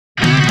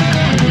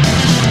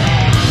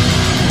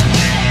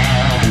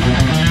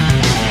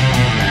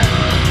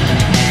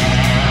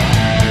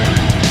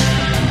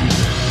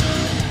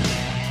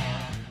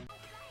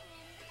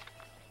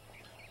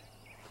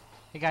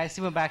guys,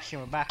 see, we're back here.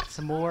 We're back with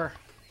some more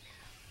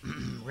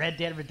Red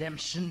Dead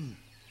Redemption.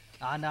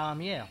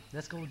 And yeah,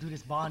 let's go do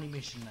this Bonnie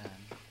mission, man.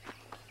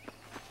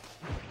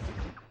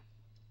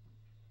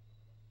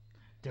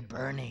 They're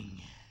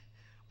burning.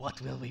 What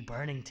will we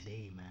burning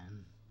today,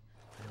 man?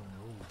 I don't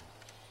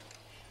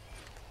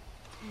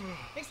know.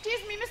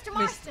 Excuse me, Mr.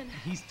 Marston.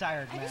 He's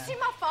tired, man. Have you seen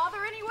my father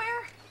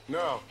anywhere?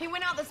 No. He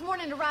went out this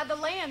morning to ride the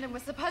land and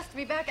was supposed to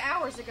be back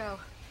hours ago.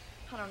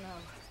 I don't know.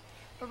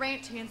 The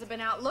ranch hands have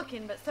been out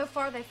looking, but so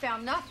far they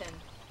found nothing.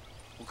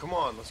 Well, come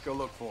on, let's go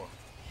look for him.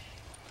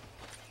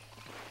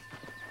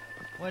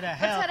 Where the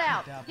hell? Let's head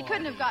out. He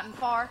couldn't have gotten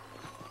far.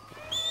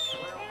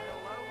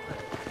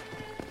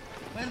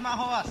 Where's my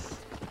horse?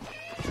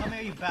 Come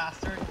here, you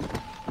bastard.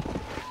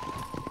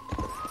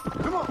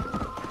 Come on.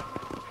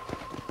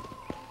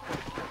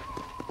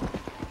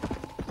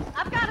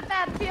 I've got a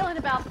bad feeling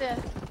about this.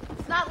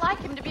 It's not like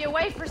him to be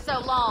away for so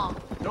long.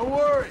 Don't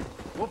worry,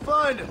 we'll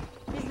find him.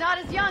 He's not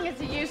as young as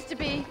he used to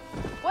be.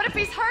 What if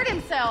he's hurt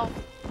himself?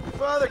 Your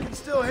father can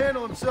still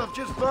handle himself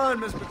just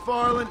fine, Miss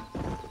McFarland.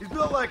 He's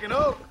built like an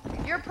oak.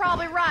 You're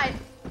probably right,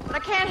 but I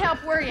can't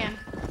help worrying.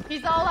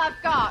 He's all I've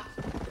got.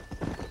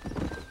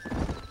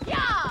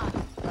 Yeah!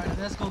 Alright,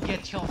 let's go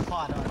get your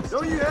father.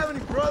 Don't you have any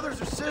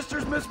brothers or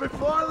sisters, Miss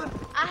McFarland?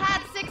 I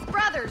had 6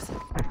 brothers.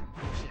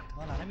 Shit,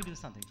 hold on, let me do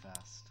something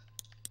fast.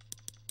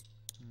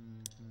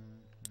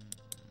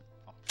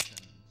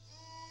 Options.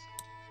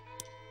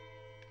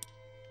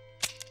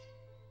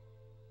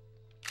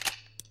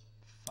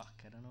 Fuck,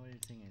 I don't know where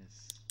the thing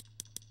is.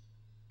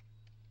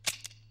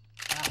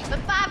 The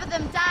 5 of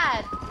them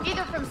died,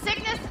 either from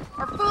sickness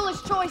or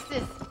foolish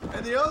choices.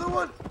 And the other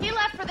one? He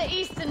left for the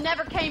east and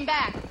never came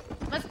back.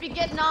 Must be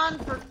getting on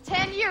for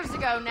 10 years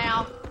ago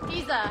now.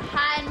 He's a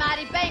high and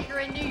mighty banker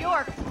in New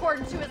York,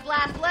 according to his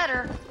last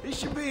letter. He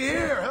should be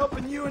here,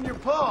 helping you and your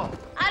pa.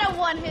 I don't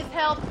want his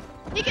help.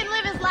 He can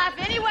live his life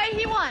any way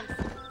he wants.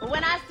 But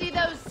when I see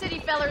those city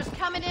fellers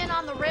coming in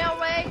on the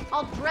railway,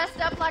 all dressed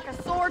up like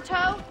a sore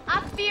toe,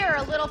 I fear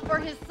a little for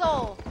his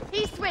soul.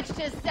 He switched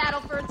his saddle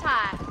for a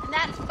tie, and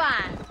that's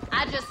fine.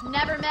 I just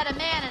never met a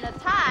man in a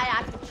tie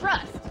I could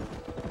trust.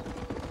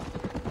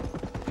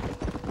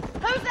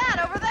 Who's that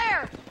over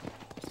there?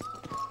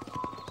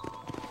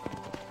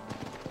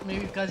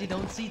 Maybe because you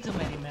don't see too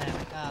many men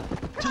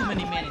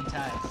in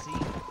ties, see?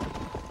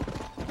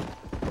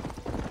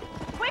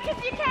 Quick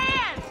as you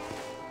can!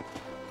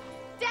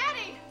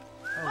 Daddy!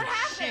 Oh, What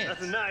happened? shit.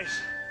 Nothing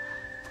nice.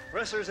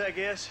 Rustlers, I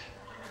guess.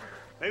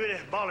 Maybe the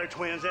Baller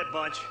twins, that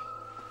bunch.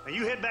 Now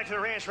you head back to the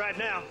ranch right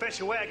now and fetch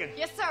a wagon.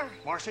 Yes, sir.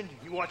 Marston,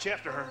 you watch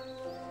after her.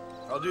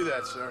 I'll do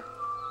that, sir.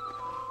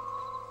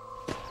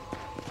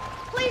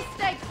 Please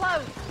stay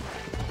close.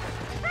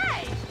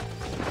 Hey!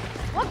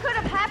 What could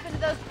have happened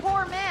to those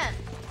poor men?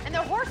 And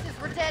their horses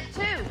were dead,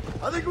 too.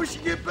 I think we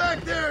should get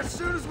back there as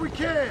soon as we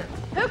can.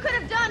 Who could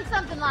have done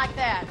something like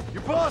that?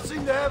 Your boss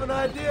seemed to have an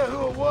idea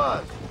who it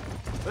was.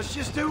 Let's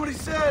just do what he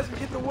says and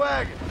get the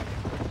wagon.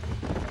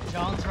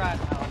 John's right,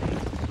 Howdy.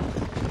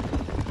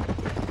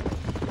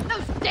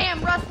 Those damn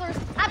rustlers!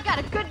 I've got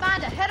a good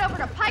mind to head over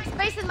to Pike's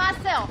Basin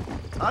myself.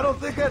 I don't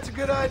think that's a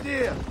good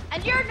idea.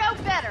 And you're no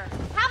better.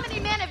 How many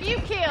men have you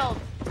killed?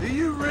 Do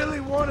you really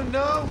want to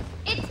know?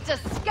 It's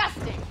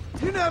disgusting.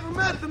 You never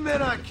met the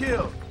men I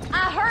killed.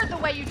 I heard the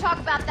way you talk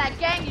about that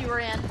gang you were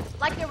in,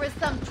 like there was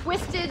some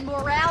twisted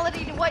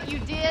morality to what you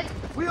did.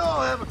 We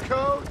all have a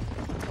code.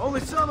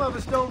 Only some of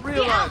us don't The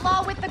realize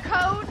outlaw with the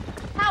code?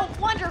 How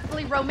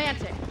wonderfully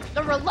romantic.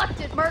 The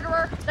reluctant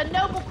murderer, the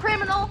noble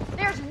criminal.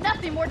 There's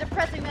nothing more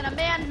depressing than a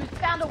man who's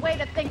found a way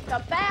to think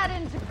the bad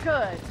into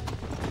good.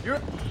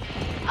 You're...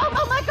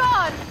 Oh my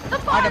God! The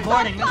fire's on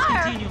Boarding, let's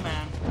fire! continue,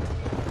 man.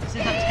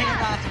 Since I'm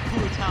taking out to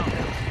cool town.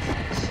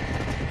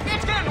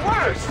 It's getting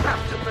worse,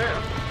 Captain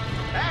Bill.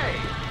 Hey!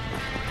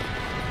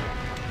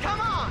 Come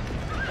on!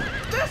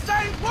 This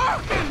ain't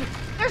working!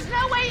 There's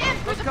no way in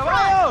through the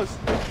front!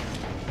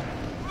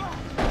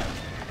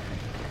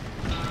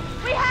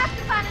 We have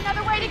to find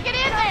another way to get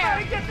in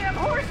there! Get them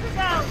horses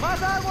out!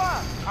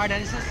 Alright,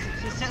 then it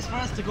says for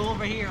us to go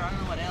over here. I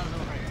don't know what else is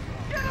over here.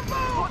 Get them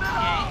moving!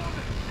 Okay.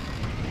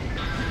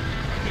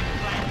 Keep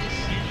playing this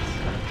shit.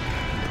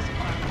 Let's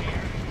go over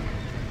here.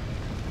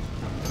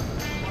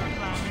 More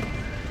climbing.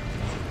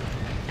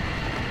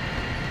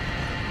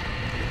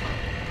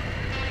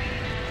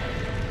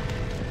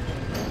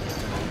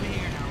 Over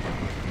here now.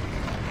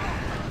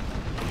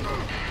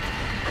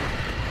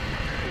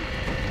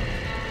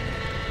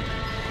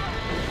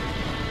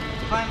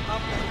 Climb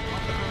up the road.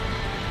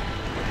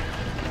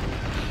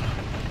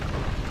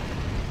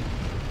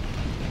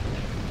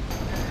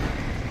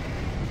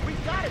 We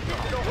gotta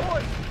get to the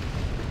horse!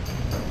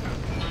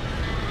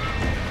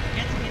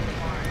 Get to get the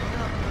barn.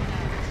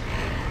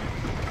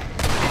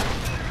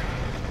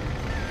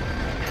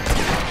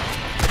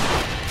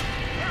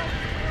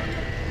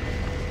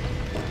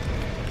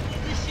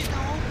 This shit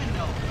don't open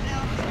though. What the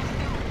hell am I supposed to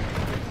do?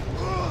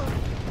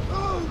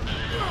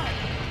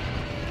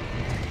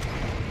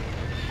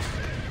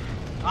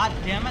 God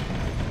damn it.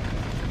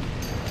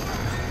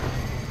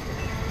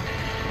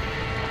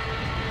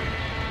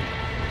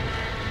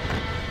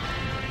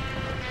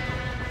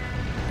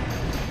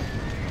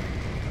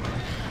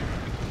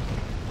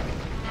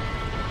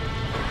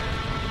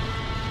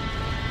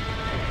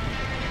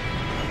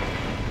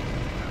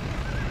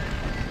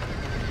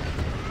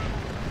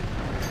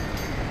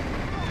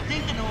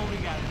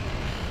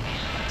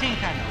 think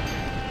I know.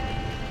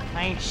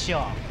 I ain't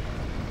sure.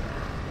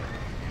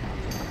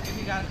 Maybe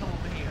you gotta come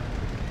over here.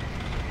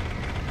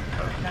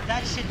 Now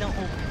that shit don't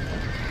open.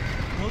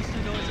 Those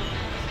two doors over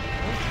there.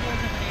 Those two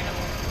doors over there don't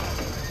open.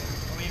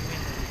 Oh, wait,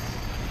 wait.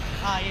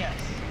 Ah, yes.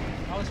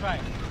 I was right.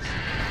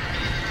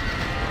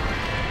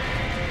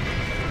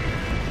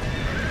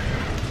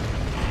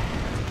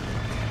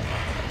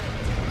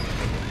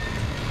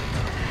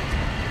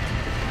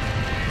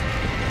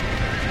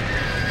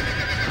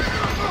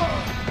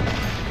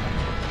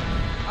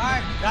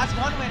 Alright, that's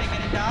one way to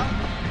get it down.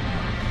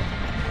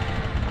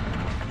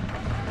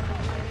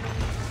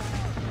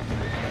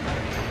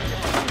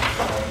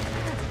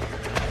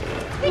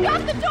 He got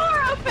the door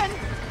open!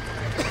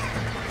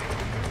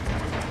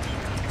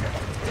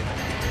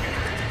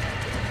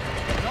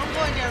 Don't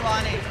go in there,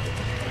 Ronnie.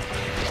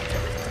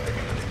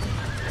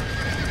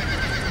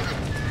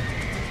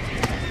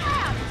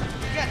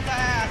 Get the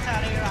ass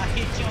out of here, I'll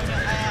hit you on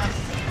your ass.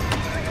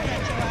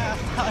 Get your ass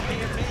out of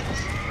here, bitch.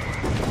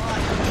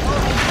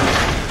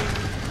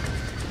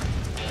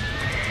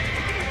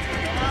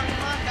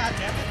 Come on,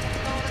 goddammit.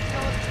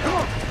 Let's go.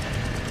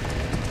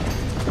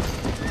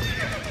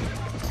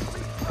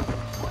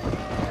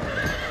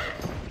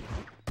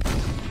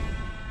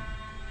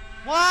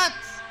 What?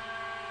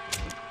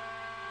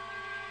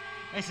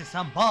 This is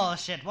some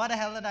bullshit. What the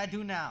hell did I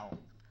do now?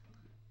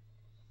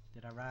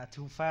 Did I ride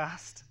too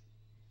fast?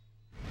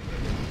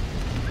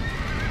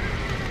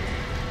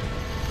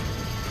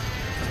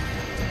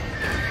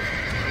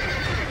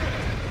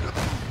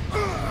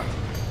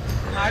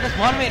 Alright, there's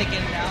one way to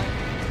get it down.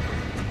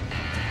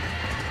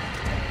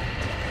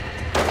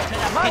 To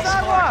that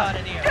pitchfork out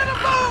of here.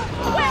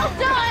 Well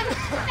done!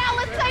 Now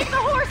let's save the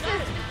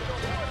horses!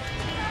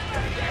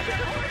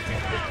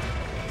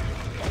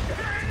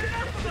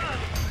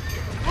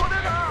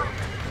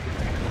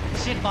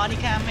 Shit, Bonnie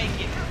can't make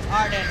it.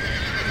 Arden.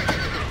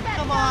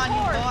 Come on,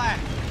 you boy.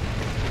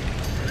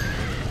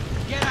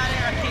 Get out of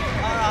here, kick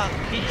or I'll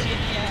hit you in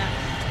the ass.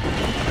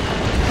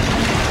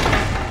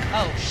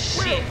 Oh,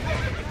 shit.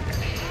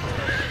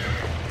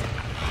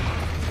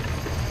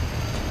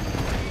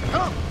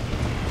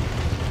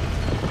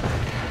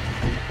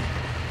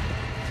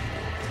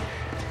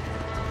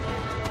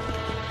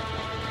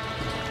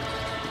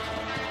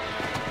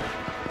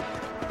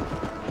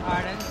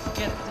 Arden,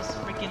 get this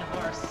freaking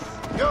horse.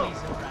 Go.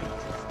 Please, alright.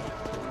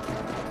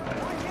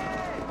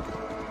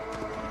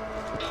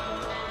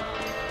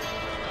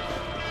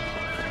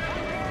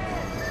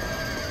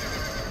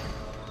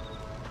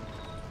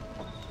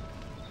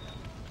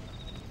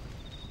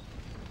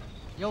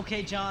 You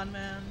okay, John,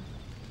 man?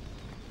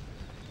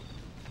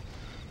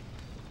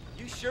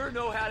 You sure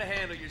know how to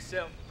handle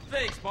yourself.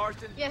 Thanks,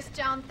 Marston. Yes,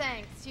 John,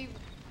 thanks. You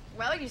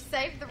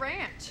saved the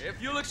ranch.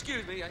 If you'll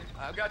excuse me,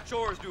 I've got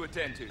chores to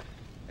attend to.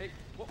 Hey,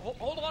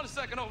 hold on a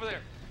second over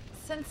there.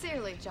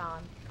 Sincerely,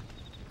 John.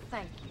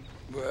 Thank you.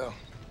 Well,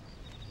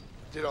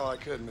 did all I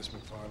could, Miss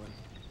McFarland.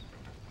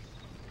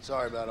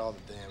 Sorry about all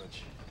the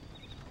damage.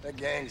 That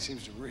gang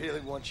seems to really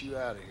want you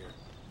out of here.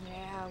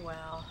 Yeah,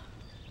 well,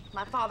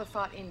 my father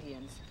fought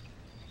Indians.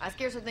 I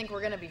scarcely think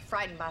we're gonna be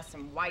frightened by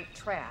some white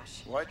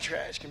trash. White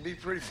trash can be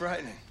pretty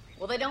frightening.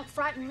 Well, they don't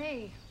frighten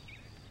me.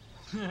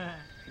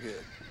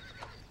 Good.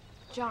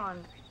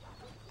 John,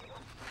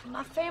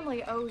 my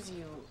family owes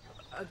you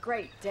a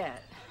great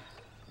debt.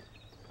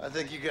 I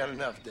think you got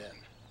enough debt.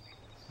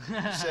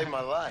 You saved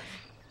my life.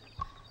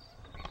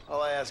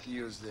 All I ask of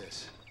you is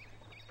this.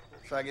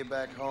 If I get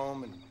back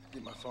home and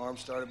get my farm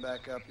started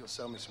back up, you'll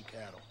sell me some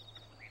cattle.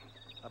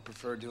 I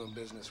prefer doing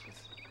business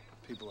with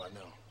people I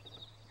know.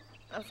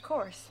 Of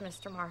course,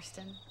 Mr.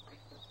 Marston.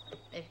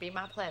 It'd be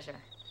my pleasure.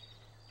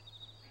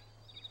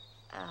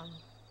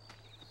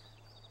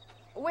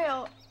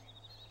 Well,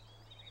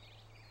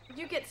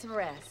 you get some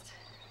rest.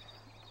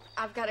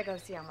 I've got to go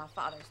see how my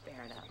father's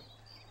bearing up.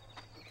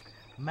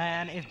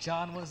 Man, if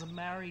John wasn't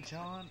married,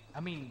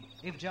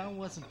 if John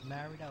wasn't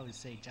married, I would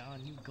say,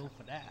 John, you go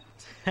for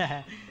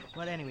that.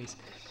 But anyways.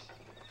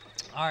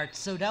 Alright,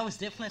 so that was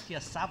definitely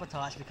a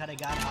sabotage because I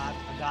got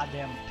a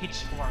goddamn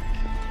pitchfork.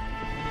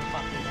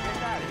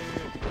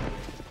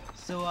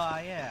 So,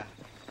 yeah.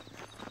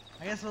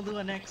 I guess we'll do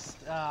a next,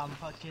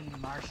 fucking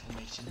Marshall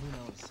mission,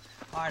 who knows.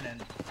 Alright then.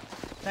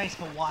 Thanks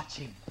for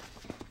watching.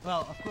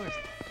 Well, of course,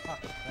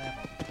 fuck,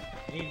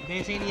 whatever.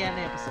 This ain't the end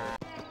of the episode.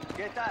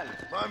 ¿Qué tal?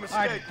 My mistake,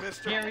 Alright,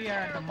 mister. here we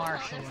are in the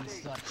Marshall and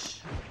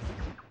such.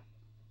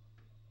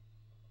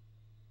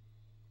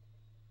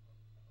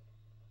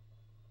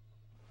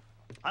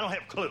 I don't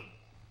have a clue.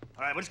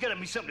 All right, but it's got to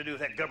be something to do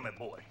with that government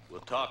boy.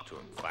 We'll talk to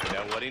him, find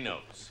out what he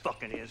knows.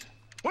 Fucking is.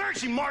 Where is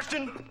she,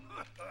 Marston?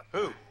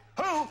 Who?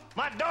 Who?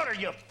 My daughter,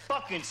 you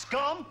fucking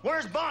scum.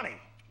 Where's Bonnie?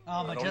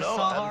 I I just don't know.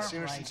 saw I haven't her. seen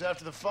her right. since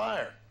after the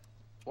fire.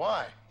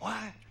 Why?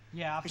 Why?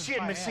 Yeah, after She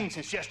hadn't been fire, seen yeah.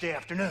 since yesterday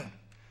afternoon.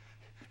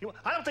 You know,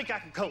 I don't think I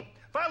can cope.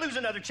 If I lose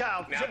another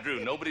child... Now,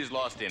 Drew, nobody's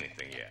lost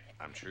anything yet.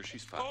 I'm sure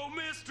she's fine. Oh,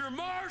 Mr.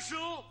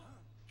 Marshall!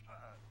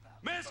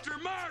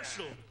 Mr.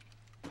 Marshall!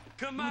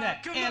 Come Who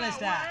out, the come hell out, is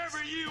that?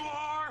 wherever you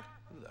are!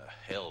 Who the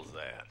hell's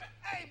that?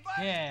 Hey,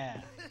 buddy.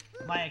 Yeah,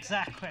 my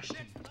exact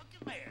question.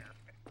 Come here.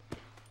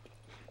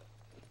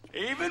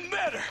 Even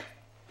better.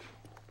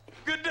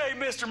 Good day,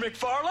 Mr.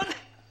 McFarland.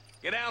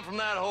 Get down from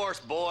that horse,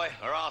 boy,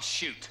 or I'll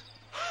shoot.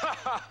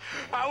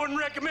 I wouldn't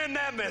recommend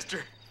that,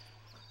 mister.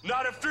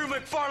 Not if Drew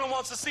McFarland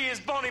wants to see his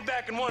Bonnie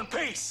back in one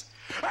piece.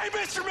 Hey,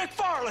 Mr.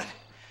 McFarland!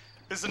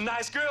 This is a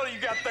nice girl you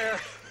got there.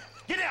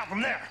 Get down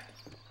from there.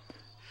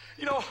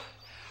 You know,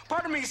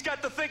 part of me's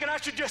got to thinking I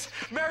should just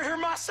marry her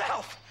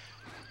myself.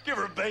 Give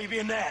her a baby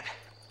and that.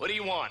 What do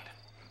you want?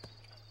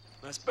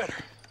 That's better.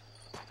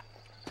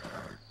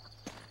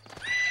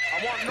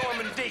 I want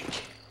Norman Deek.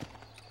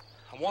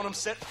 I want him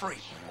set free.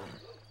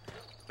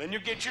 Then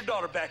you'll get your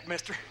daughter back,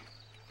 mister.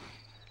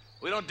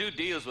 We don't do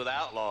deals with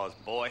outlaws,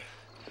 boy.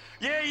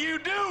 Yeah, you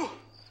do.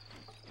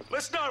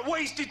 Let's not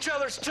waste each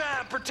other's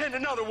time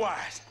pretending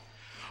otherwise.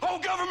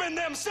 Old government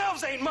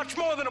themselves ain't much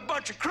more than a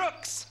bunch of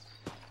crooks.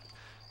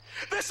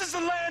 This is the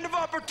land of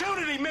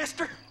opportunity,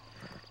 mister.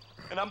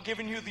 And I'm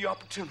giving you the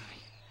opportunity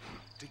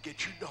to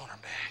get your daughter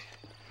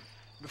back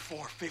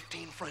before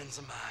 15 friends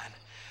of mine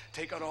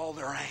take out all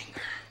their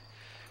anger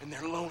and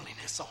their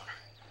loneliness on her.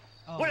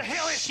 Oh, Where the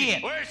hell is she?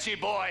 shit. Where is she,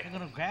 boy? They're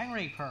gonna gang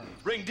rape her.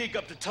 Bring Deke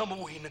up to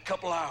Tumbleweed in a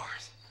couple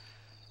hours.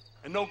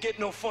 And don't get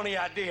no funny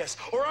ideas,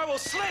 or I will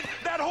slit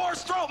that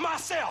whore's throat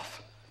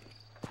myself.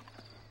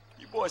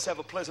 You boys have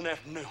a pleasant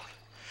afternoon.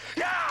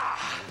 Yeah!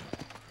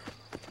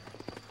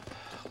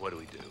 What do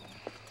we do?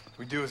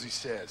 We do as he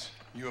says.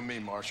 You and me,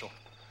 Marshal.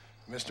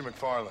 Mr.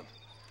 McFarland,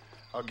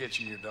 I'll get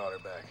you your daughter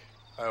back.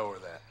 I owe her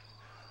that.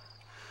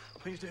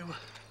 Please do.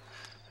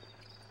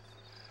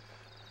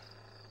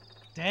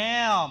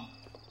 Damn.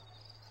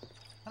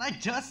 And I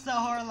just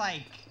saw her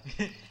like,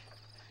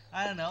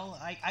 I don't know.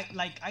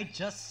 I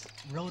just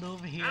rode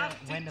over here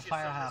when the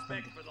fire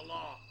happened. For the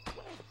law.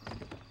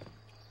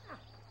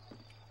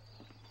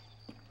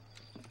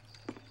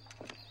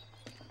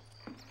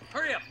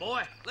 Hurry up,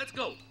 boy. Let's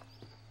go.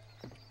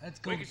 Let's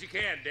go. Quick as you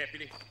can,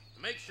 deputy.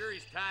 Make sure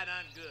he's tied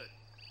on good.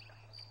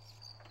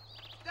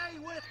 Stay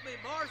with me,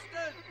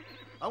 Marston.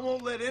 I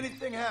won't let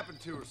anything happen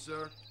to her,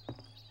 sir.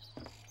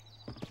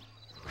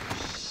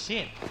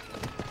 Shit.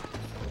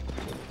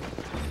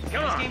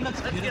 Come This on. game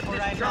looks Let's get beautiful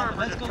this right now. charmer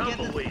Let's to go get this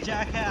Tumbleweed.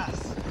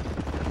 jackass.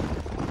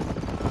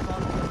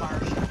 Son of a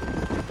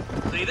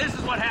Martian. See, this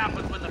is what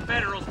happens when the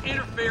Federals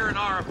interfere in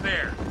our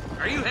affairs.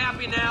 Are you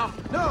happy now?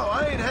 No,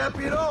 I ain't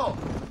happy at all.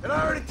 And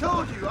I already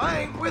told you, I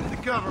ain't with the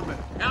government.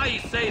 Now you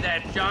say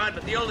that, John,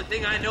 but the only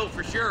thing I know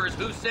for sure is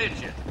who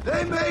sent you.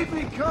 They made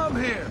me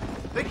come here.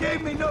 They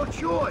gave me no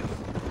choice.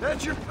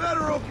 That's your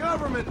federal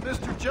government,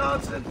 Mr.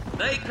 Johnson.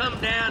 They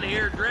come down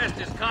here dressed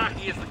as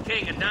cocky as the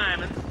King of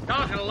Diamonds,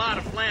 talking a lot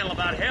of flannel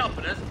about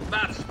helping us,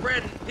 about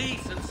spreading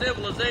peace and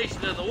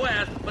civilization in the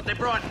West, but they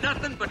brought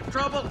nothing but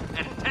trouble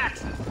and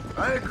taxes.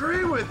 I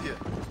agree with you.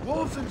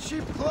 Wolves in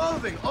sheep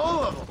clothing,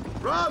 all of them.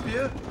 Rob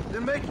you,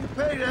 then make you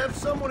pay to have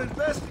someone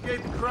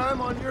investigate the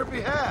crime on your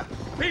behalf.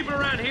 People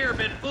around here have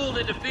been fooled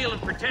into feeling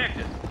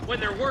protected,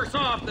 when they're worse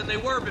off than they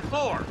were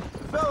before.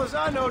 The fellas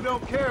I know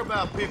don't care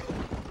about people.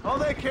 All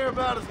they care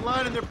about is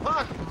lining their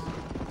pockets.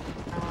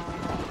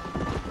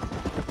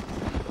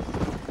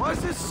 Why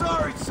is this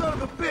sorry son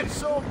of a bitch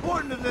so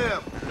important to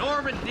them?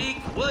 Norman Deek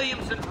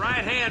Williamson's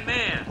right-hand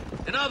man.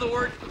 In other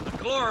words, a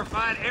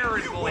glorified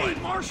errand boy.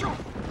 Marshal.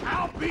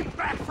 I'll be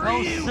back for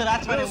Oh, so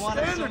that's why they Those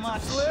wanted so standards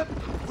much. slip.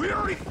 We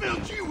already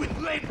filled you with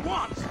lead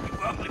once, you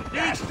ugly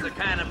Deek's the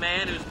kind of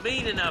man who's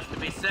mean enough to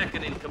be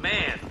second in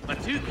command,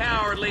 but too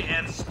cowardly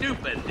and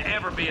stupid to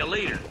ever be a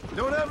leader.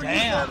 Don't ever use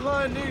Damn. that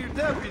line near your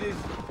deputies.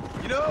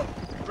 You know,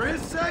 for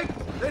his sake,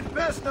 they'd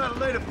best not have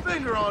laid a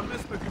finger on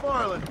Miss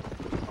McFarland.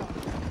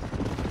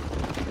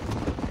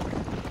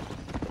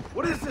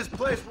 What is this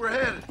place we're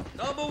headed?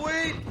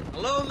 Tumbleweed, a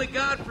lonely,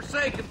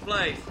 god-forsaken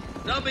place.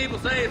 Some people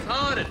say it's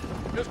haunted.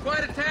 It was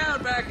quite a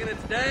town back in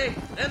its day.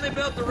 Then they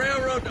built the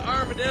railroad to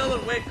Armadillo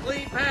and went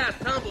clean past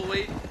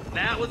Tumbleweed. And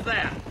that was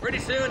that. Pretty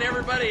soon,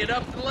 everybody had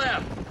up and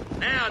left.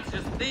 Now it's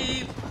just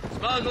thieves,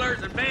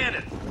 smugglers, and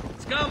bandits.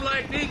 Scum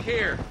like Deke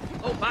here.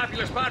 Oh,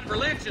 popular spot for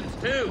lynchings,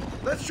 too.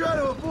 Let's try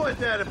to avoid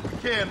that if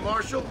we can,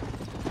 Marshal.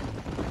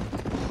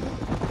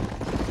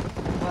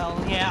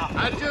 Well, yeah.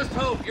 I just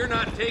hope you're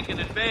not taking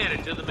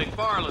advantage of the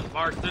McFarlands,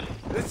 Marston.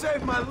 They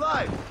saved my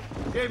life.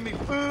 Gave me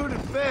food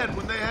and fed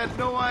when they had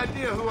no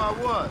idea who I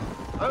was.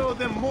 I owe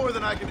them more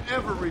than I can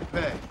ever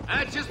repay.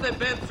 That's just they've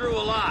been through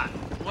a lot.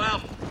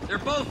 Well, they're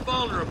both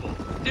vulnerable,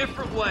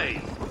 different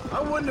ways.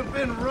 I wouldn't have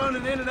been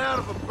running in and out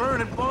of a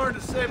burning barn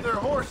to save their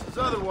horses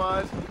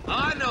otherwise.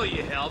 I know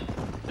you helped,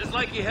 just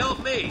like you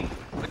helped me.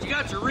 But you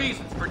got your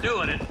reasons for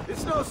doing it.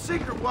 It's no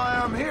secret why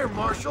I'm here,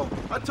 Marshal.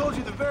 I told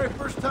you the very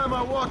first time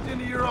I walked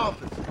into your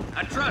office.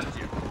 I trust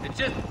you. It's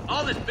just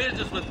all this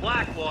business with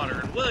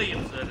Blackwater and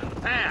Williamson and the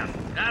past.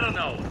 I don't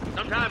know.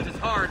 Sometimes it's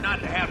hard not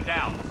to have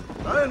doubts.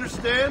 I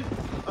understand.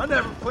 I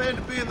never planned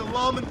to be in the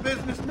lawman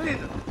business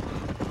neither.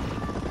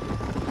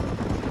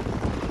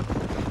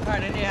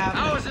 Alright, and yeah.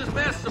 How is this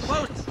mess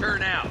supposed to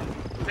turn out?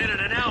 Sending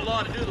an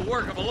outlaw to do the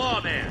work of a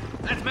lawman.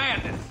 That's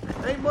madness.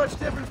 Ain't much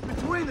difference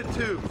between the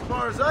two, as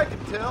far as I can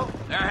tell.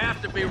 There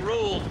have to be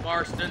rules,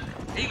 Marston.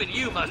 Even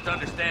you must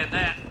understand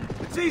that.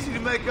 It's easy to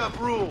make up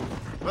rules.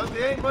 But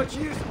they ain't much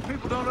use if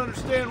people don't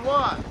understand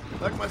why.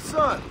 Like my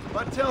son. If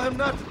I tell him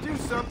not to do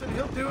something,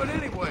 he'll do it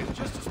anyways,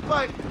 just to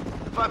spite me.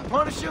 If I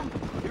punish him,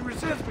 he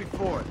resents me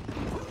for it.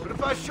 But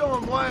if I show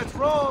him why it's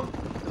wrong,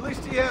 at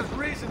least he has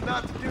reason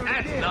not to do it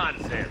That's again.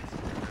 nonsense.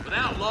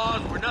 Without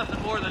laws, we're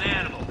nothing more than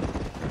animals.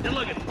 And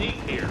look at Deke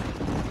here.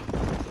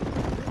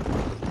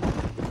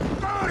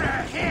 Go to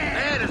hell!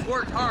 Man has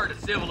worked hard at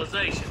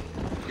civilization.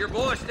 Your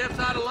boy steps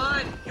out of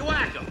line, you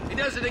whack him. He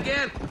does it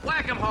again,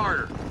 whack him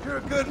harder. You're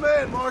a good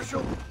man,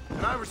 Marshal,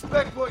 and I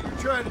respect what you're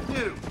trying to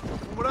do.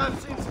 From what I've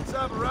seen since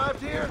I've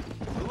arrived here,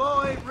 the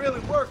law ain't really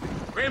working.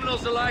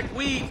 Criminals are like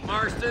weeds,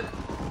 Marston.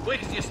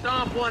 Quick as you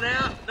stomp one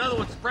out, another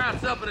one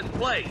sprouts up in its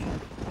place.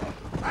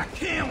 I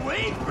can't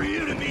wait for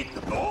you to meet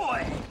the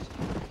boy.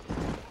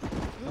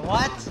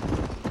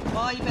 What?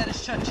 Boy, you better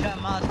shut your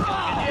mouth. You're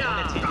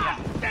gonna let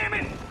you. Damn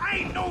it! I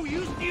ain't no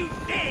use to you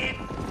dead.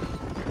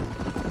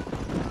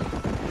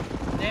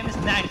 Damn, it's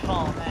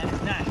nightfall, man.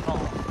 It's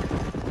nightfall.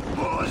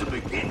 Boys will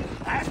be getting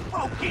last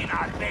folk in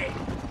our bed.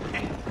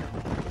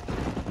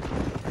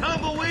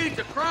 Tumbleweeds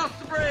across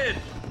the bridge.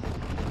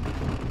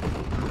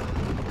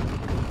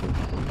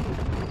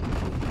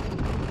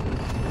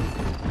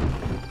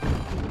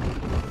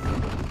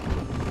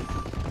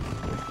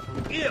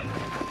 Give.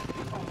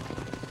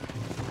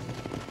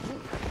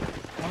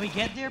 Can we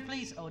get there,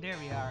 please? Oh, there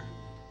we are.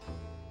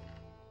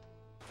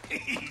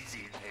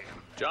 Easy there.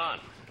 John,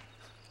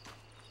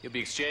 you'll be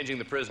exchanging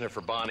the prisoner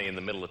for Bonnie in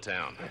the middle of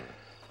town.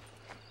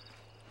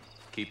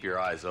 Keep your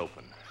eyes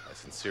open. I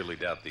sincerely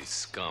doubt these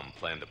scum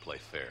plan to play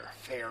fair.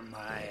 Fair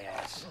my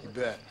ass. You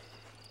bet.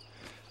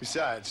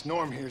 Besides,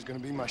 Norm here's gonna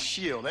be my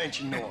shield, ain't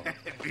you, Norm?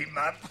 It'd be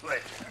my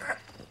pleasure.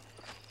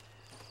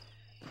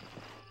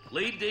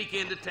 Lead Deke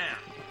into town.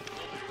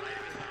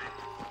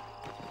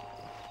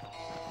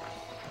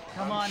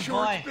 Come on,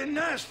 Sure, boy. it's been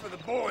nice for the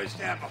boys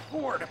to have a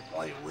whore to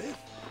play with.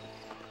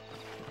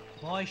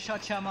 Boy,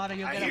 shut your mouth or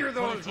you'll I get a hear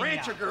bullet those in ya.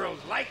 rancher girls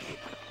like it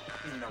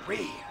in the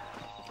rear.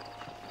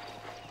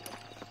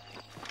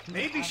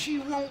 Maybe she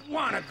won't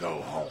want to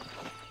go home.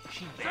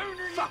 She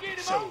Sooner you get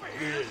him over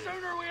here,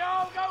 sooner we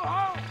all go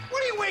home.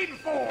 What are you waiting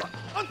for?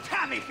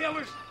 Untie me,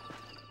 fellas.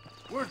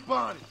 Where's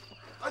Bonnie?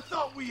 I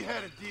thought we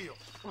had a deal.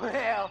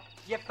 Well,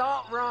 you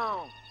thought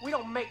wrong. We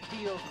don't make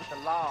deals with the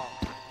law.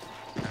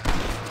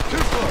 Too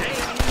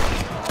close.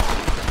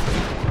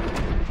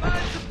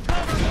 Find some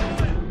cover,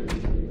 boy.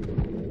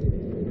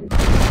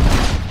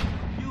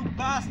 You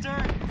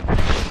bastard!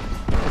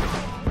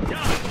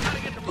 John,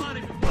 gotta get to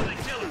Bonnie before they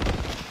kill her.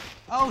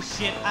 Oh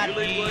shit, I You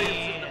leave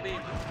Williams in the did.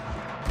 beaver.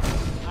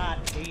 I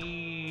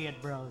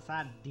did, bros.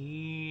 I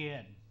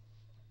did.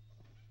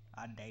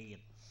 I did.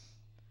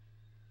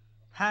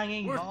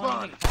 Hanging Where's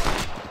Bonnie.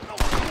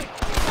 Bonnie?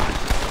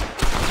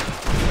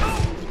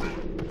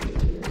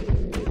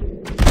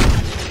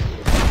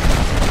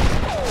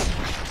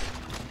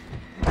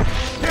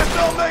 Guess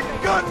I'll make a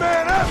good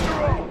man after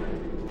all.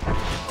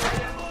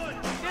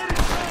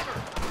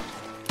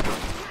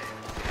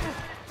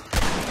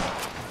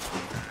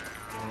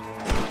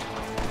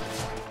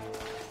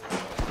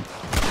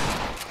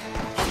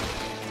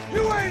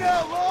 You ain't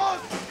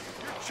outlaws.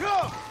 You're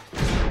chumps.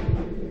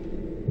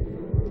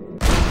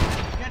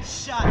 Get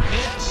shot,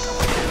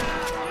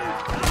 bitch.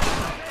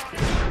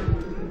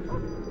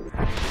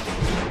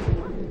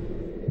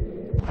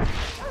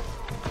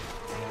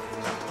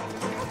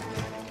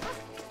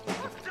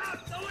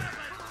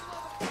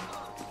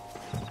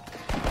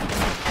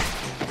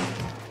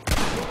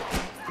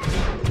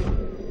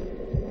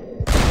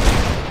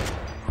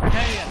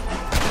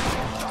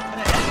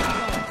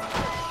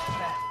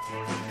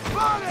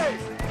 Bonnie,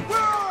 where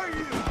are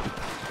you?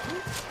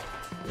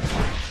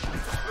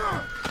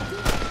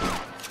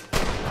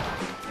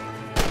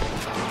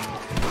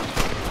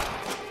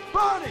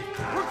 Bonnie,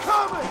 we're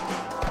coming.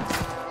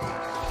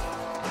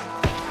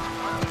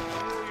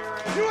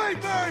 You ain't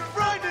very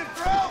frightening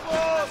for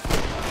outlaws.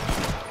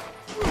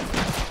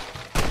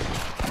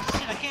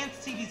 Shit, I can't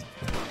see these.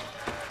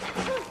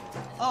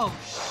 Oh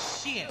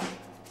shit.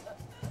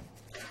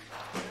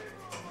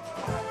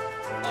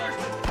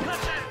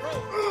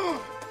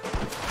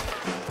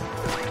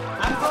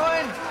 I'm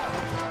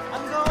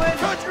going.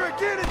 Touch her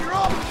again and you're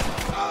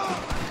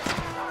off.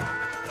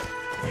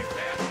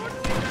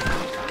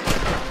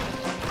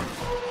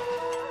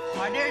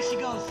 Alright, there she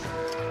goes.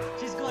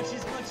 She's good,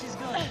 she's good, she's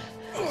good.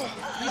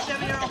 Please tell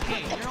me you're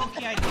okay. You're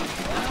okay, I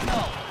think. I don't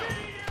know.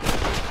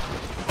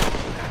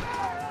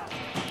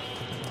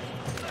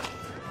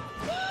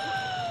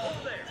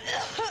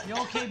 You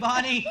okay,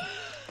 Bonnie?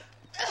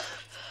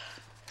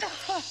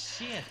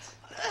 Shit.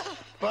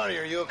 Bonnie,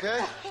 are you okay?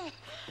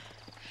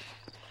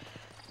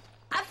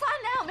 I'm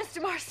fine now,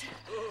 Mr. Marston.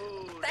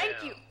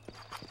 Thank you.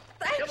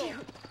 Thank you.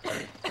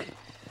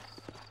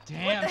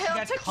 Damn, What the she hell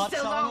got took you cuts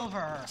so all long? over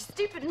her.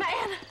 Stupid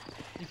man.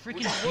 You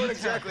freaking weren't beat her.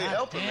 exactly God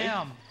helping me.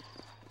 damn.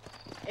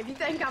 If you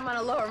think I'm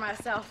gonna lower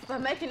myself by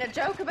making a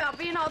joke about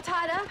being all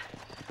tied up,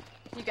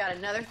 you got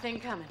another thing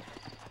coming.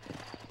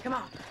 Come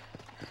on.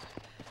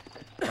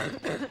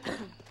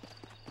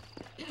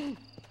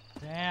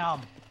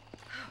 Damn.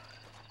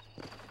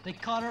 They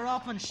cut her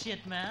up and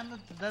shit, man.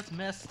 That's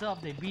messed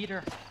up. They beat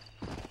her.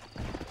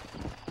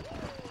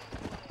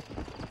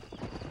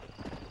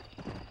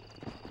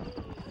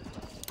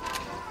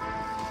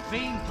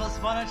 Fame plus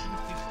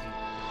 150.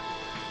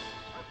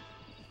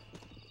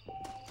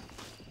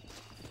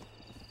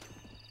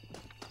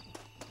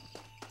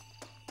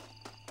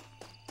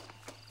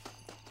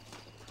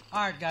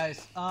 Alright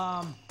guys,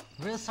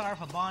 real sorry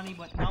for Bonnie,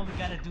 but now we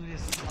gotta do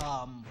this,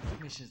 what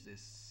mission is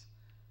this?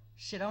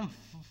 Shit,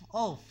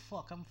 oh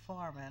fuck, I'm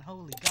far, man.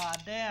 Holy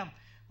goddamn.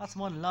 That's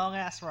one long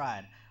ass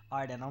ride.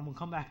 Alright then, I'm gonna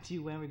come back to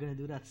you when we're gonna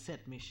do that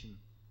set mission.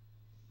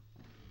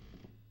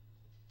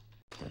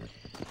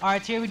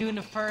 Alright, here we're doing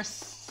the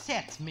first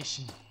set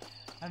mission.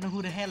 I don't know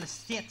who the hell is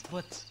Set,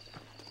 but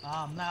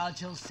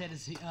Nigel said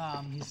is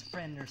his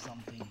friend or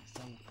something.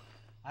 So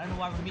I don't know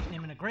why we're meeting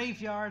him in a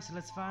graveyard, so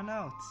let's find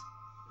out.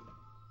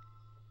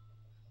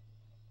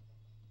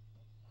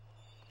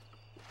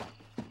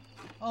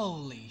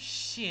 Holy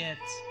shit.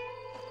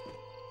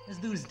 This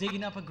dude is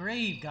digging up a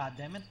grave,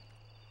 goddammit.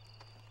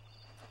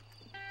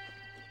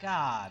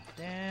 God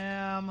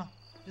damn.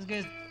 This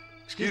guy's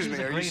Excuse me, a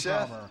are you grave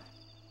Seth? robber.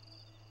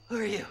 Who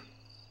are you?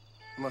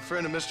 I'm a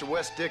friend of Mr.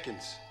 West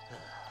Dickens.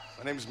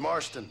 My name's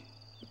Marston.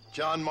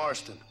 John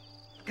Marston.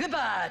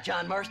 Goodbye,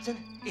 John Marston.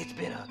 It's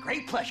been a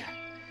great pleasure.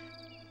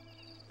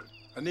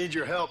 I need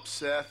your help,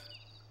 Seth.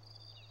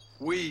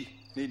 We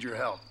need your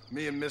help.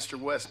 Me and Mr.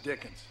 West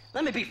Dickens.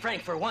 Let me be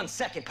frank for 1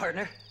 second,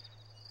 partner.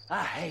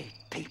 I hate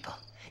people.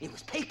 It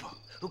was people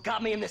who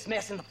got me in this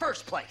mess in the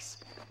first place.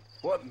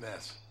 What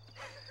mess?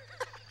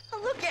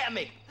 Look at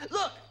me.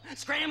 Look,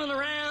 scrambling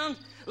around,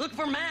 looking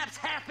for maps,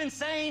 half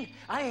insane.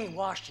 I ain't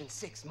washed in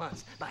 6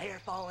 months. My hair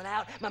falling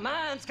out, my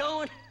mind's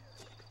going.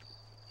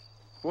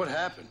 What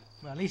happened?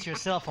 Well, at least you're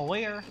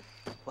self-aware.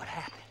 What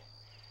happened?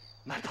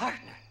 My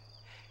partner.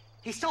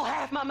 He stole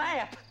half my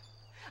map.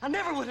 I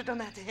never would have done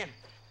that to him.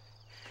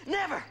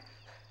 Never.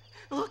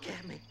 Look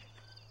at me.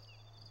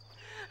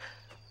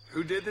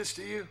 Who did this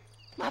to you?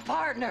 My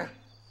partner.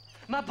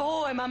 My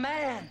boy, my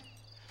man.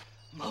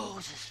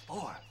 Moses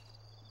Ford.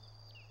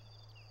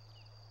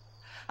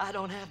 I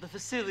don't have the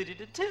facility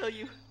to tell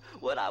you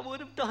what I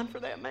would have done for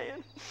that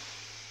man.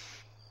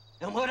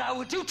 And what I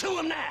would do to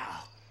him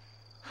now.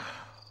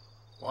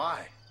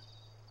 Why?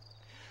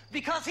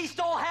 Because he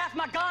stole half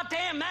my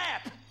goddamn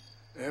map.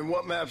 And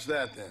what map's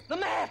that then? The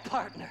map,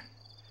 partner.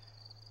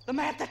 The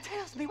map that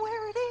tells me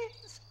where it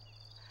is.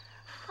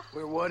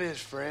 Where what is,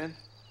 friend?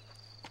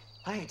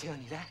 I ain't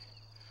telling you that.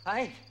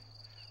 I ain't.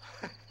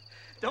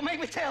 Don't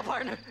make me tell,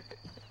 partner.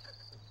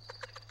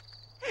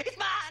 It's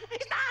mine.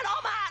 It's mine,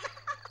 all mine.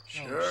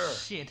 Sure. Oh,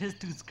 shit, this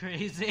dude's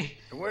crazy.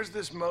 And where's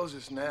this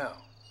Moses now?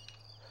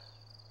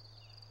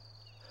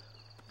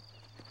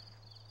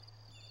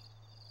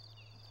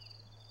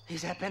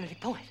 He's at Benedict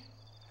Point.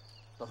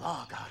 The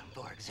law got him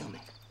for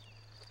exhuming.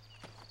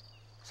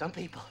 Some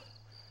people,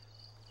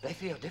 they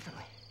feel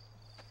differently.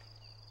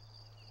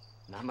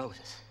 Not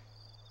Moses.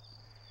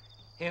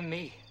 Him and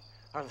me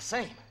are the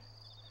same.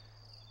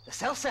 The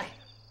self-same.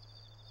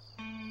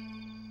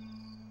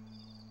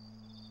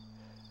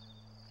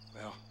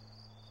 Well,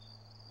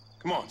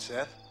 come on,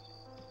 Seth.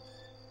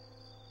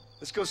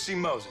 Let's go see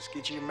Moses,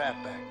 get you your map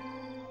back.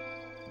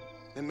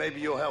 Then maybe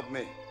you'll help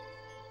me.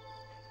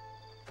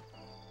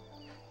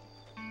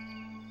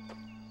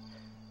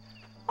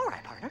 All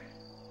right, partner.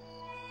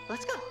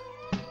 Let's go.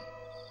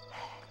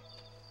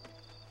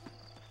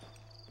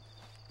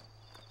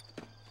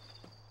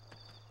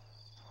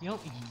 You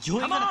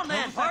ain't Come gonna on,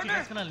 then, close like partner. you're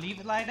just gonna leave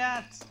it like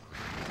that?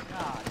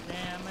 God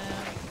damn,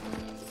 man.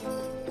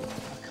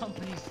 A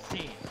company's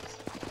saved.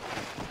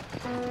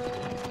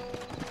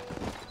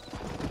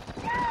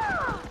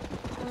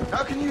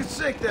 How can you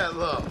sink that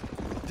low?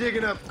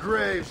 Digging up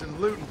graves and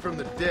looting from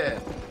the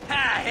dead.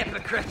 Ah,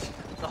 hypocrites.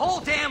 The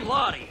whole damn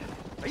lot of you.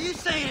 Are you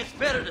saying it's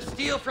better to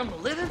steal from the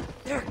living?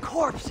 They're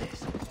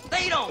corpses.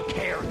 They don't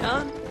care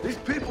none. These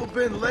people have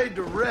been laid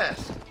to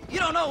rest. You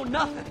don't know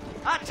nothing.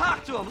 I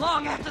talk to them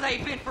long after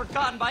they've been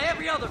forgotten by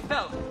every other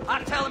fella.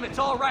 I tell them it's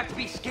all right to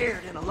be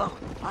scared and alone.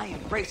 I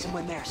embrace them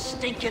when they're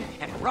stinking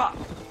and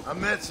rotten. I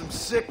met some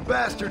sick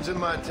bastards in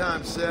my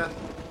time, Seth.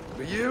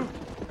 But you're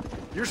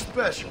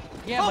special.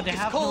 Yeah, but Folk they is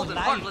have cold no and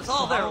life, heartless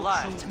all their so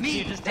lives. To me,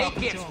 you're just they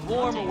talking get to 'em.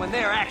 warmer when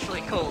they're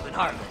actually cold and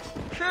heartless.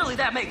 Surely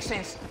that makes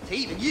sense to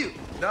even you.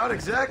 Not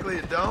exactly,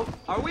 it don't.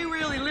 Are we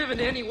really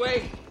living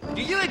anyway?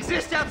 Do you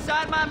exist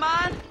outside my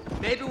mind?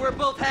 Maybe we're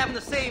both having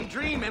the same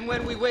dream, and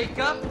when we wake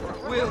up,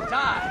 we'll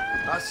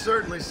die. I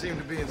certainly seem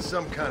to be in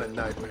some kind of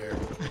nightmare.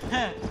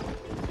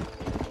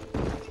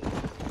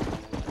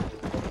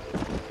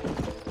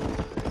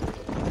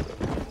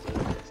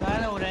 So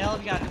I know what the hell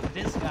we gotta do with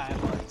this guy,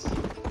 but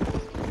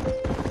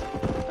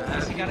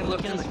You gotta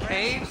look kill in the his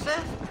cave,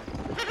 Seth?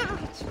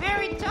 It's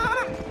very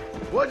dark.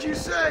 What'd you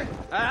say?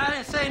 I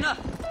didn't say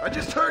nothing. I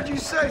just heard you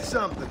say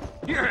something.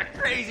 You're a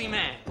crazy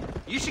man.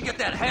 You should get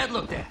that head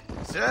looked at.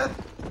 Seth,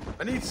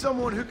 I need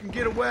someone who can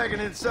get a wagon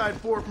inside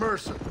Fort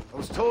Mercer. I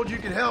was told you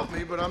could help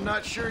me, but I'm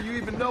not sure you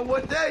even know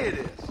what day it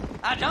is.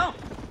 I don't.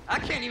 I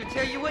can't even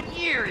tell you what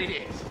year it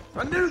is.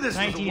 I knew this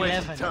was a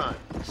waste of 1911. time.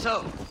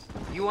 So,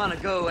 you want to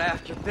go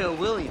after Bill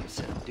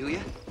Williamson, do you?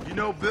 You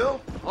know Bill?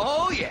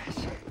 Oh,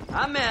 yes.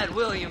 I met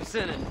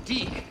Williamson and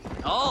Deke,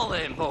 all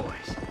them boys.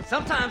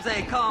 Sometimes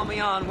they call me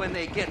on when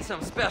they get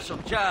some special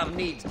job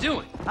needs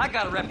doing. I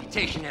got a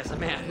reputation as a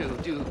man who'll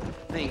do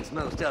things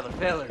most other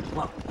fellers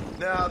won't.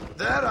 Now,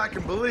 that I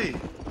can believe.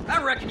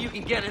 I reckon you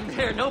can get in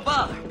there, no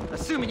bother.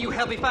 Assuming you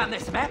help me find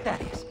this map,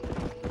 that is.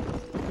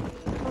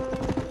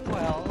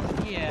 Well,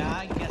 yeah,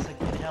 I guess I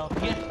could help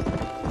you.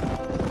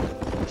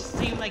 You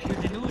seem like you're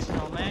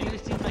delusional, man. You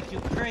seem like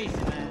you're crazy,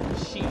 man.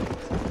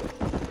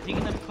 Shit.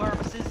 Digging up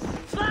corpses?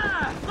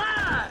 Fly!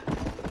 Fly!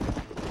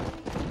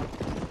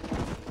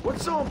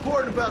 What's so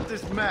important about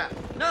this map?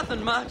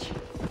 Nothing much.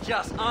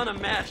 Just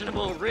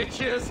unimaginable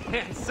riches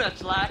and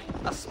such like.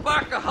 A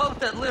spark of hope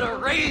that lit a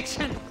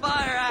raging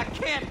fire I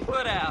can't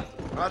put out.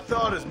 I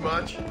thought as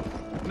much.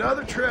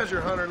 Another treasure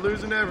hunter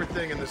losing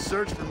everything in the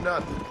search for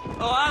nothing.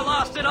 Oh, I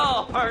lost it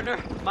all, partner.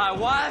 My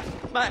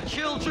wife, my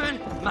children,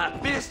 my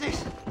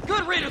business.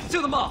 Good riddance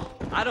to them all.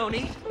 I don't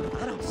eat,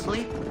 I don't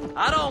sleep,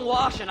 I don't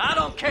wash, and I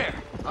don't care.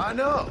 I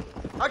know.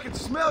 I can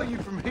smell you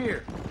from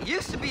here. It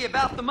used to be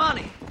about the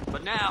money,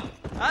 but now,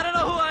 I don't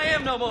know who I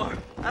am no more.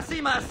 I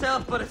see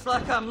myself, but it's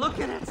like I'm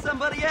looking at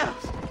somebody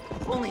else.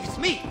 Only it's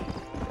me,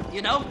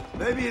 you know?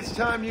 Maybe it's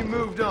time you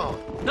moved on.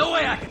 No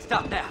way I can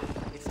stop now.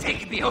 It's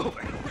taking me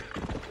over.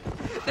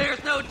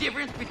 There's no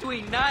difference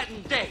between night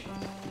and day.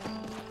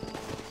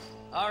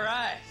 All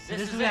right, So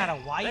this this is is it. out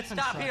of whites Let's and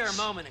stop here a such.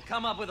 moment and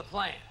come up with a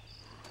plan.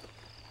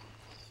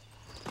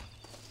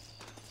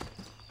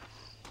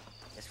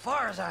 As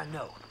far as I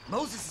know,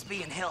 Moses is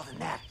being held in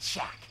that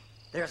shack.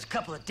 There's a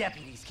couple of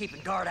deputies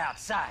keeping guard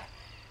outside.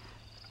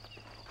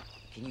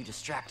 Can you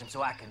distract him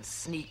so I can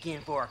sneak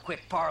in for a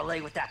quick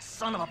parlay with that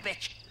son of a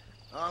bitch?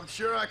 I'm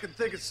sure I can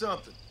think of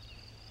something.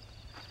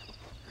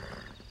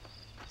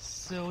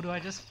 So do I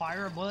just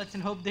fire bullets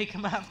and hope they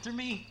come after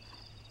me?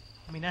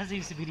 I mean, that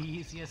seems to be the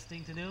easiest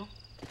thing to do.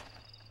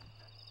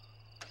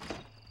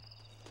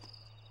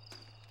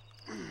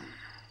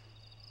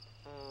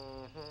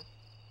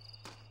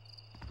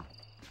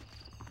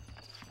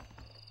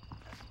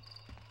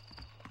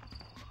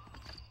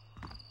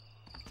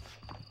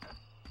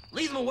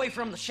 Lead them away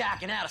from the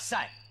shack and out of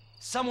sight.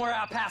 Somewhere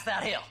out past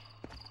that hill.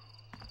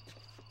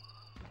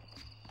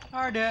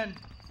 Alright then.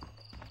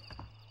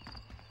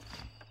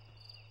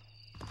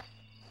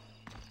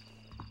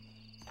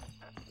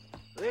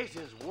 This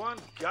is one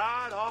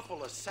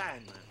god-awful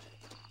assignment.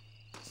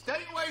 Stay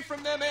away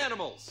from them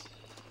animals.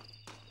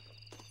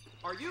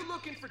 Are you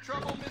looking for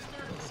trouble,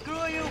 mister?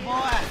 Screw you,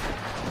 boy!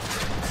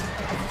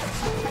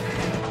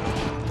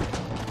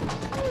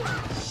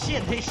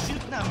 Shit, they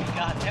shooting at me,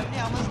 goddammit. They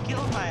almost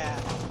killed my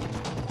ass.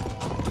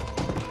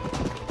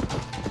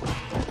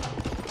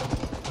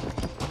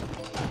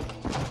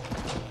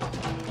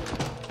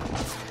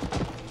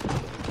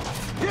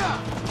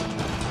 Yeah!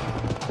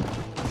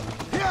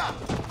 Yeah!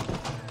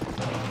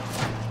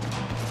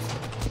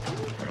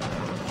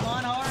 Come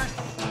on, horse!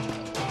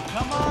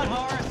 Come on,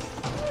 horse!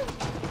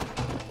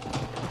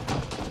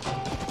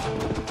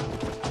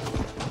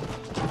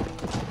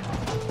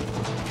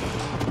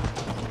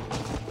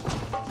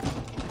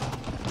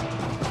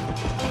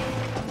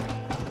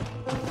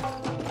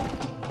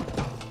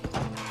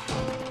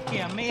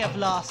 Okay, I may have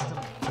lost him.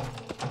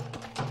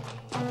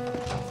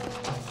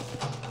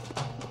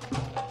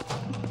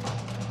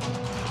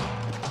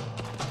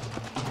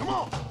 Come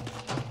on!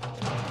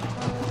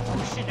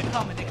 Oh shit, they're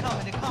coming,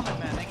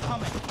 man, they're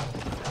coming.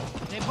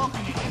 They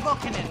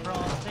booking it, bro.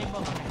 They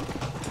booking it.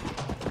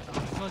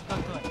 Good.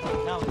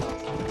 Now we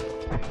lost him.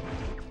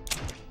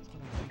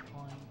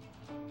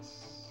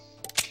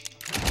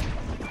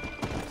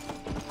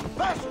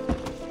 Faster!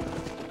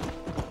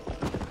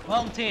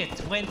 Wanted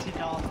 $20.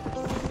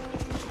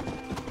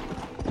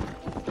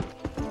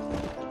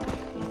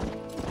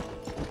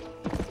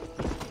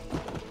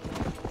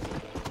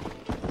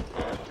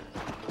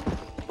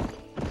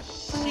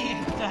 Shit,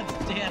 that's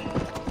dead.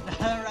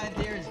 That right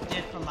there is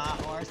dead from my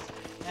horse.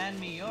 And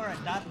me, you're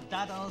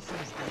that also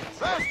is dead.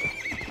 Faster!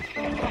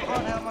 How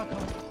am I going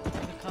to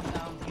come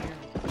down here?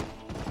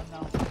 Come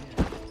down here.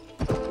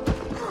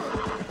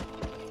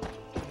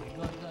 Okay,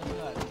 good.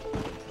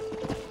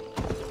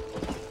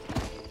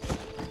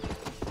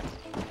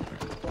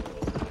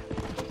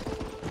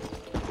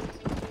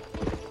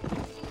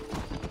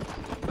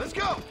 Let's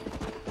go!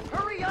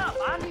 Hurry up!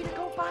 I need to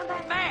go find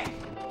that man!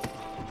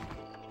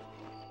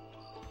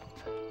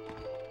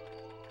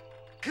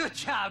 Good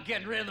job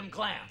getting rid of them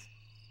clowns.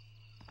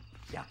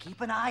 Now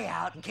keep an eye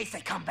out in case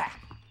they come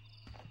back.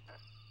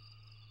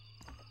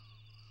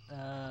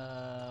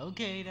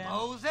 Okay then.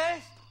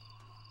 Moses?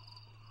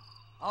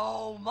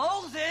 Oh,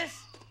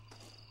 Moses!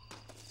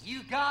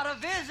 You got a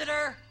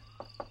visitor!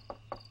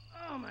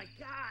 Oh my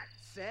God,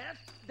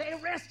 Seth. They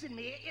arrested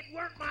me. It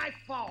weren't my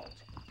fault.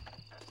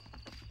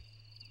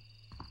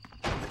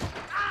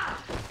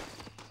 Ah!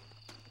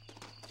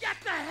 Get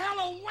the hell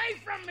away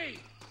from me!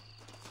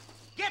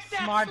 Get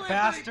that Smart slippery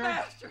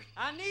bastard.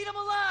 I need him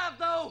alive,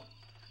 though!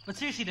 But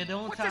seriously, they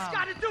don't What's this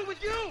got to do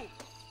with you?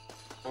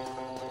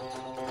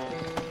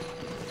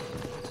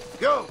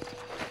 Go!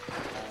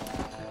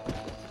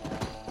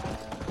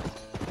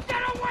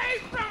 Get away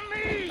from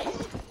me!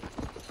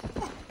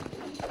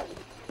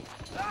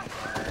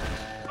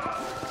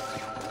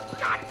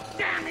 God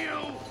damn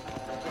you!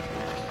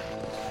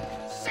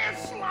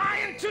 Sense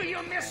lying to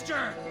you,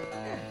 mister!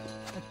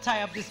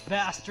 Tie up this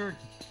bastard.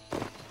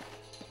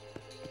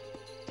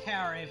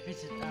 Carry,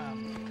 visit,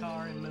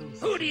 car and move.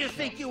 Who do you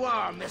think you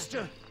are,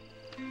 mister?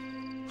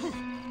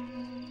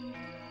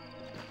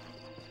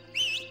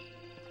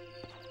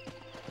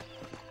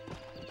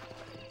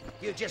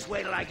 You just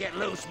wait till I get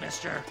loose,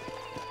 mister.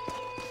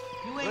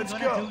 You ain't Let's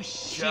gonna go, do shit,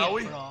 shall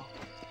we? bro.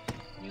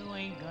 You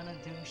ain't gonna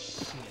do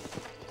shit.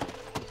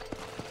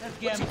 Let's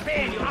get What's he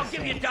paying you? I'll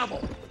give you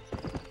double.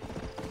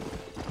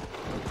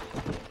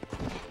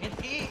 It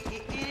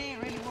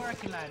ain't really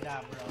working like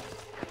that, bro.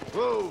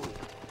 Whoa!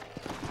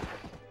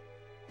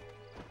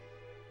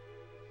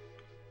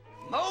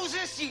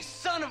 Moses, you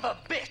son of a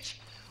bitch!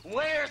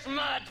 Where's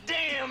my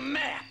damn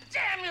map?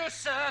 Damn you,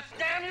 Seth!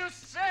 Damn you,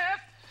 Seth!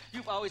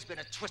 You've always been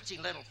a twisty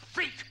little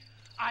freak.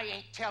 I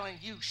ain't telling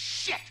you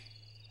shit.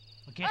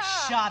 We'll get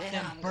shot then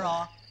then, I'm bro.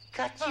 gonna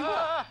cut you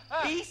up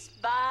piece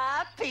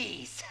by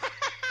piece.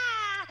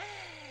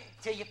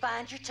 Till you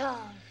find your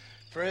tongue.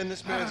 Friend,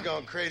 this man's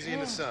gone crazy in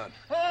the sun.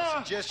 I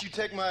suggest you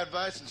take my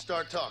advice and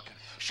start talking.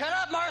 Shut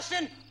up,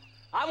 Marston!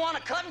 I want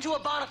to cut into a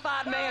bona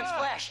fide man's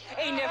flesh.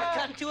 Ain't never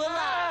cut into a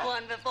live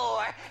one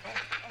before.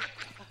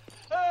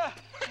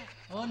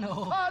 Oh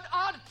no.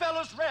 Odd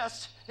Fellows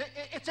Rest.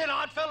 It's in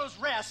Odd Fellows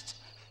Rest.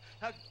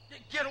 Now,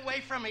 get away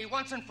from me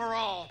once and for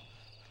all.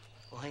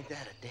 Well, ain't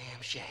that a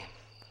damn shame?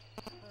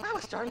 I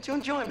was starting to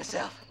enjoy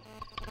myself.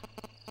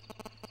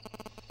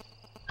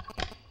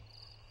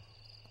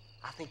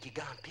 I think you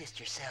gone pissed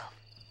yourself,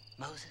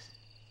 Moses.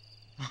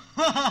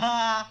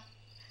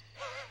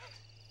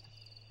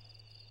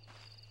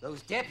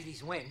 Those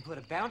deputies went and put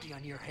a bounty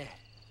on your head.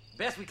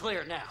 Best we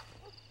clear it now.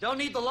 Don't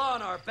need the law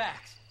on our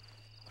backs.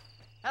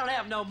 I don't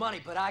have no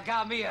money, but I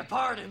got me a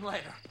pardon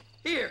letter.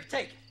 Here,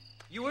 take it.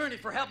 You earned it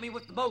for helping me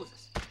with the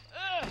Moses.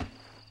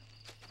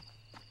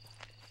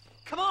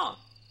 Come on.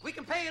 We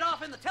can pay it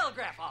off in the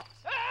telegraph office.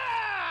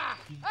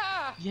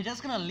 You're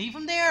just gonna leave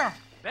him there?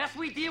 Best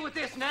we deal with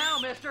this now,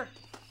 mister.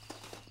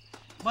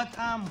 But,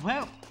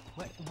 well,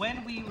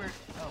 when we were...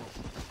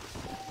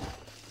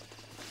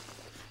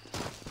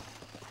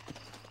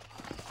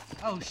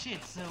 Oh,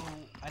 shit, so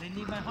I didn't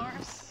need my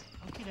horse?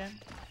 Okay, then.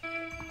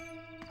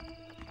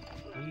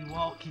 We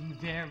walking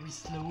very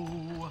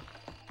slow.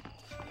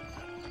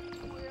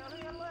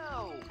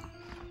 Hello.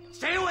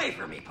 Stay away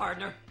from me,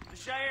 partner. The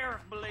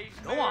sheriff believes.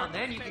 Go on,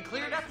 then. You can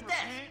clear it up to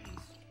death.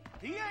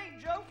 He ain't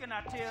joking,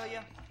 I tell you.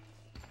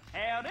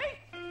 Howdy.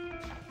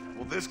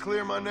 Will this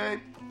clear my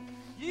name?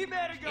 You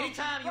better go.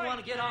 Anytime you want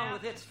to get on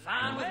with it's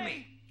fine with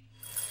me.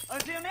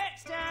 Until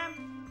next time.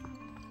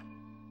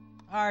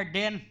 Alright,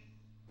 then.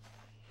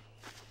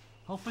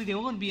 Hopefully there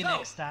won't be a So,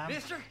 next time.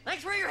 mister,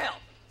 thanks for your help.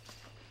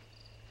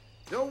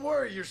 Don't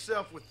worry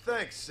yourself with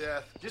thanks,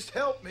 Seth. Just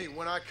help me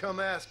when I come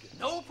asking.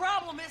 No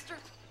problem, mister.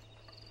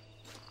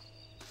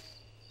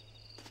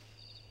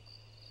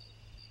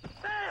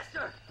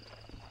 Faster!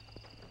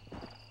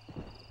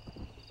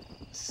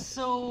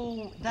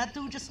 So, that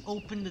dude just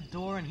opened the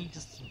door and he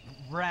just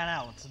ran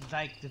out.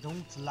 Like, they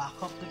don't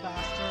lock up the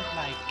bastard?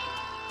 Like,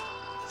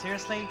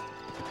 seriously?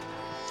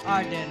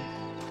 Alright then.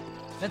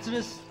 Let's do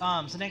this.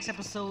 So next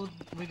episode,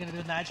 we're gonna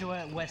do Nigel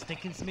at West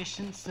Dickens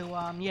mission. So,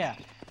 yeah.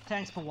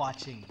 Thanks for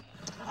watching.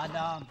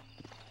 And,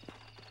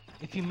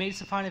 if you made it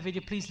so far in the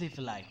video, please leave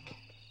a like.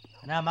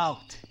 And I'm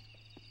out.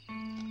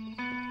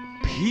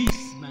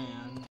 Peace, man.